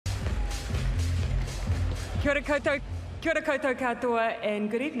Kia ora koutou katoa, and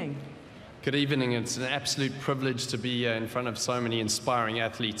good evening. Good evening. It's an absolute privilege to be in front of so many inspiring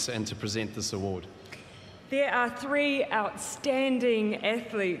athletes and to present this award. There are 3 outstanding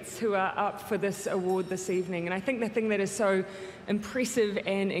athletes who are up for this award this evening, and I think the thing that is so impressive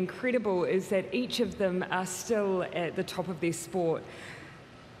and incredible is that each of them are still at the top of their sport.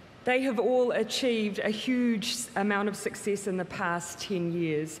 They have all achieved a huge amount of success in the past 10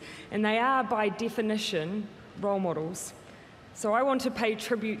 years, and they are, by definition, role models. So I want to pay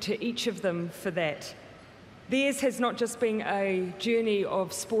tribute to each of them for that. Theirs has not just been a journey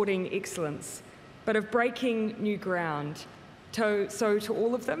of sporting excellence, but of breaking new ground. So to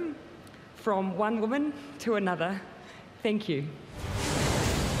all of them, from one woman to another, thank you.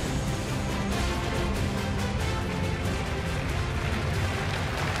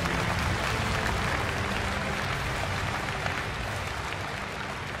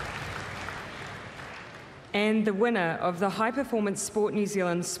 And the winner of the High Performance Sport New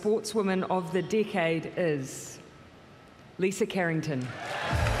Zealand Sportswoman of the Decade is Lisa Carrington.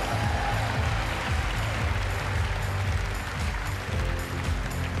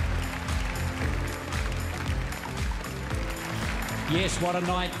 Yes, what a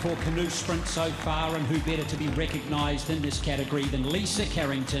night for canoe sprint so far, and who better to be recognised in this category than Lisa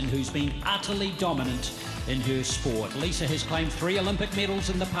Carrington, who's been utterly dominant in her sport. Lisa has claimed 3 Olympic medals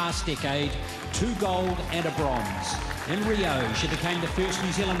in the past decade, 2 gold and a bronze. In Rio, she became the first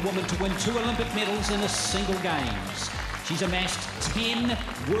New Zealand woman to win 2 Olympic medals in a single Games. She's amassed 10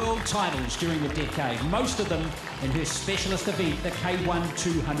 world titles during the decade, most of them in her specialist event, the K1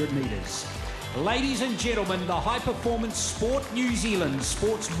 200 metres. Ladies and gentlemen, the High Performance Sport New Zealand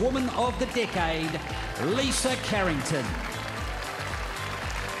Sportswoman of the Decade, Lisa Carrington.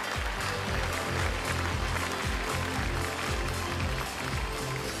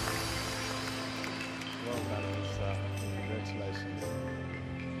 Well done, Lisa. Congratulations.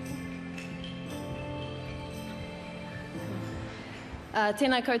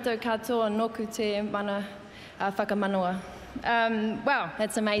 Tēnā koutou katoa, nōku te mana whakamanoa. Wow,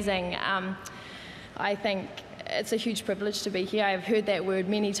 that's amazing. I think it's a huge privilege to be here. I've heard that word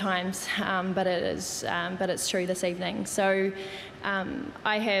many times, but it's true this evening. So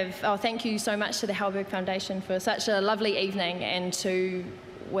thank you so much to the Halberg Foundation for such a lovely evening, and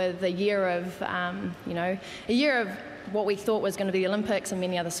with a year of, a year of what we thought was going to be the Olympics and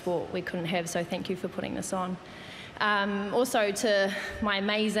many other sport we couldn't have. So thank you for putting this on. Also to my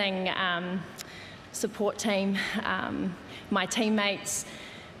amazing support team, my teammates.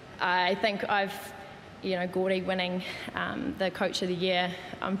 I think Gordy winning the Coach of the Year.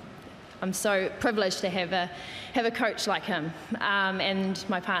 I'm so privileged to have a coach like him, and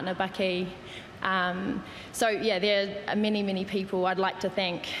my partner Bucky. So yeah, there are many people I'd like to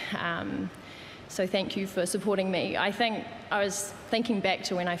thank. So thank you for supporting me. I think I was thinking back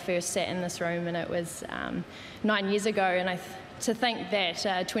to when I first sat in this room, and it was 9 years ago, and to think that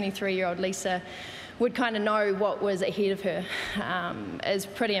 23-year-old Lisa would kind of know what was ahead of her is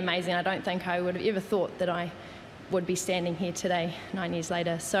pretty amazing. I don't think I would have ever thought that I would be standing here today, 9 years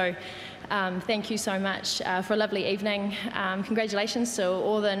later. So thank you so much for a lovely evening. Congratulations to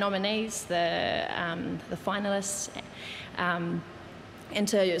all the nominees, the finalists, and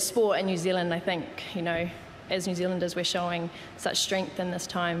to sport in New Zealand. I think, as New Zealanders, we're showing such strength in this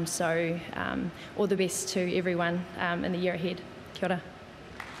time. So all the best to everyone in the year ahead. Kia ora.